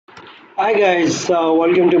Hi guys,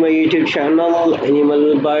 welcome to my YouTube channel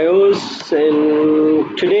Animal Bios,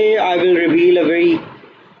 and today I will reveal a very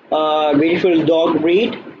beautiful dog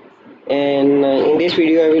breed. And in this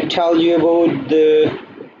video, I will tell you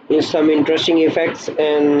about some interesting effects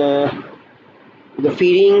and the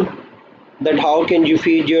feeding. That how can you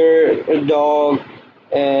feed your dog,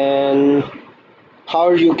 and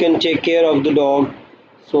how you can take care of the dog.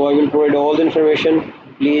 So I will provide all the information.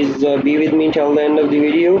 Please be with me till the end of the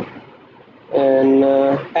video. And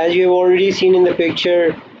as you have already seen in the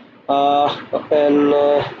picture, and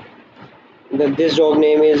that this dog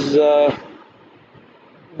name is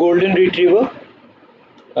golden retriever,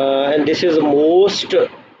 and this is the most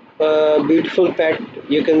beautiful pet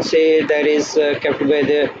you can say that is kept by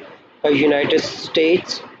the United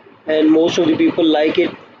States, and most of the people like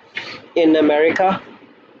it in America.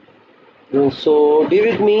 So be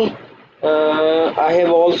with me. I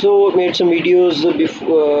have also made some videos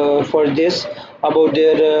for this about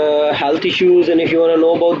their health issues, and if you want to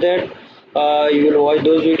know about that, you will watch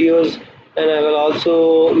those videos. And I will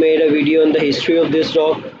also made a video on the history of this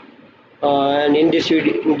dog. And in this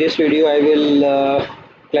video, I will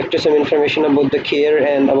collect some information about the care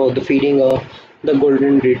and about the feeding of the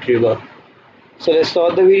golden retriever. So let's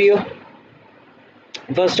start the video.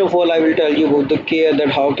 First of all, I will tell you about the care, that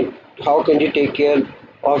how can you take care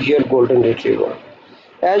of your golden retriever.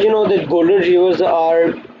 As you know that golden retrievers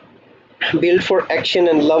are built for action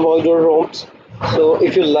and love outdoor roams. So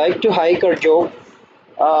if you like to hike or jog,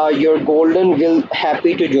 your golden will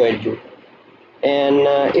happy to join you.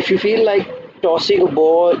 And if you feel like tossing a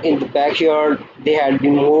ball in the backyard, they had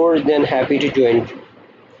been more than happy to join you.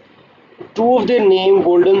 Two of their name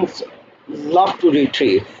goldens love to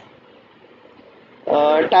retrieve.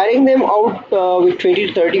 Tiring them out with 20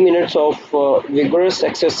 to 30 minutes of vigorous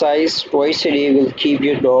exercise twice a day will keep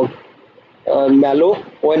your dog mellow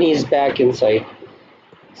when he is back inside.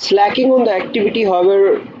 Slacking on the activity,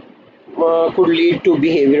 however, could lead to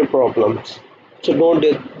behavior problems. So don't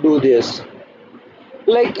do this.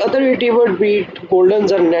 Like other retriever breed,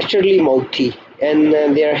 Goldens are naturally mouthy, and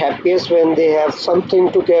they are happiest when they have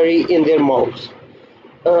something to carry in their mouths.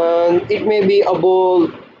 It may be a bowl,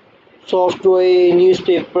 soft toy,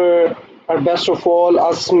 newspaper, or best of all,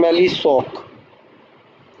 a smelly sock.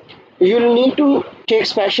 You'll need to take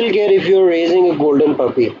special care if you're raising a golden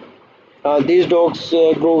puppy. These dogs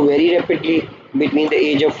grow very rapidly between the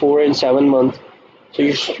age of 4 and 7 months. So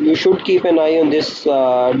you should keep an eye on this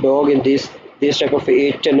dog in this type of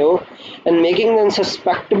age tenure, and making them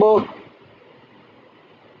susceptible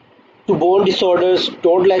to bone disorders.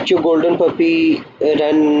 Don't let your golden puppy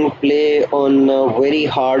run play on a very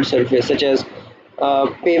hard surface such as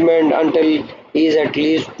pavement until he is at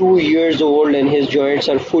least 2 years old and his joints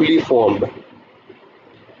are fully formed.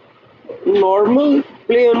 Normal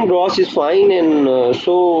play on grass is fine, and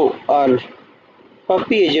so are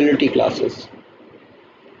puppy agility classes.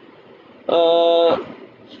 Uh,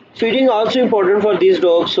 Feeding also important for these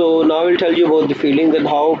dogs. So now I'll tell you about the feeding, that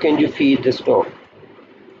how can you feed this dog.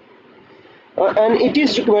 And it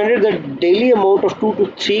is recommended that daily amount of 2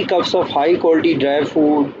 to 3 cups of high quality dry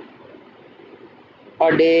food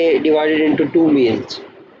a day divided into 2 meals.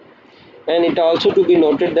 And it also to be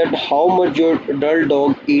noted that how much your adult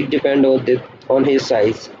dog eat depend on his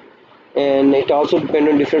size, and it also depend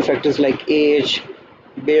on different factors like age,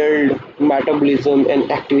 build, metabolism,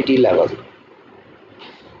 and activity level.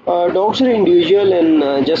 Dogs are individual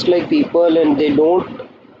and just like people, and they don't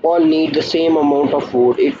all need the same amount of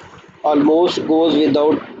food. It almost goes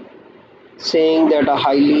without saying that a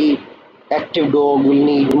highly active dog will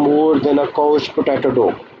need more than a couch potato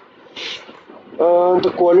dog.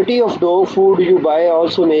 The quality of dog food you buy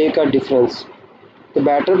also make a difference. The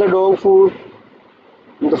better the dog food,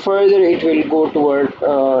 the further it will go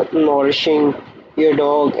toward nourishing your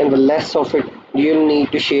dog, and the less of it you'll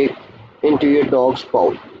need to shake into your dog's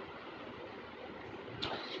bowl.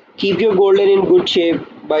 Keep your golden in good shape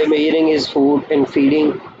by measuring his food and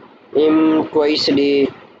feeding him twice a day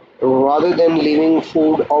rather than leaving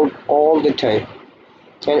food out all the time.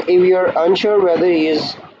 And if you're unsure whether he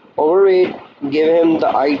is overweight, give him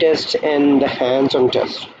the eye test and the hands-on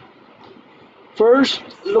test. First,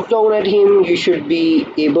 look down at him. You should be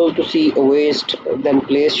able to see a waist. Then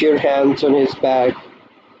place your hands on his back,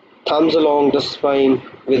 thumbs along the spine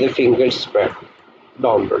with the fingers spread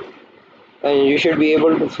downward. And you should be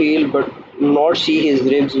able to feel but not see his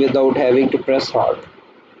ribs without having to press hard.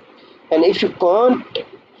 And if you can't,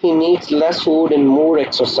 he needs less food and more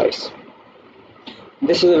exercise.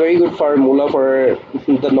 This is a very good formula for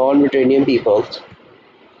the non-Mediterranean people.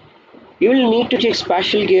 You will need to take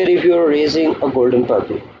special care if you are raising a golden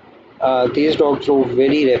puppy. These dogs grow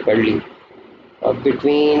very rapidly,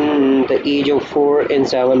 between the age of 4 and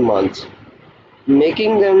 7 months,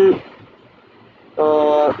 making them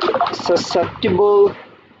susceptible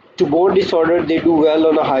to bone disorder. They do well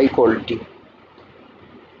on a high quality,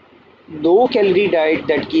 low calorie diet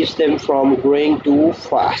that keeps them from growing too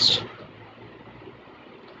fast.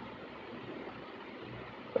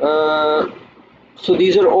 Uh, so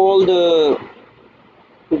these are all the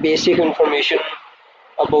basic information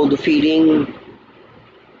about the feeding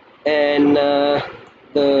and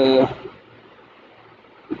the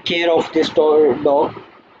care of this dog.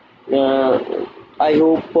 Uh, I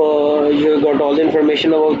hope you got all the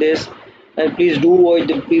information about this, and please do watch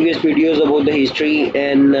the previous videos about the history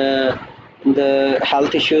and the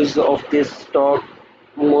health issues of this dog,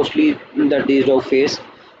 mostly that this dog face.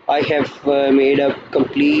 I have made a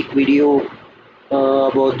complete video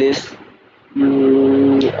about this.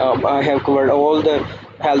 I have covered all the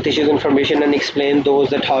health issues information and explained those,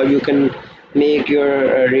 that how you can make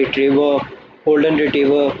your retriever, golden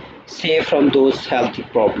retriever, safe from those health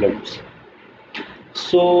problems.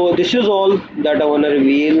 So this is all that I want to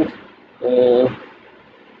reveal. Uh,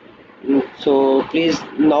 so please,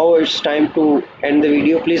 now it's time to end the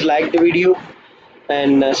video. Please like the video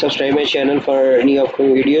and subscribe my channel for any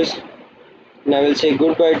upcoming videos. And I will say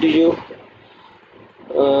goodbye to you.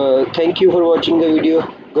 Thank you for watching the video.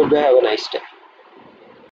 Goodbye. Have a nice day.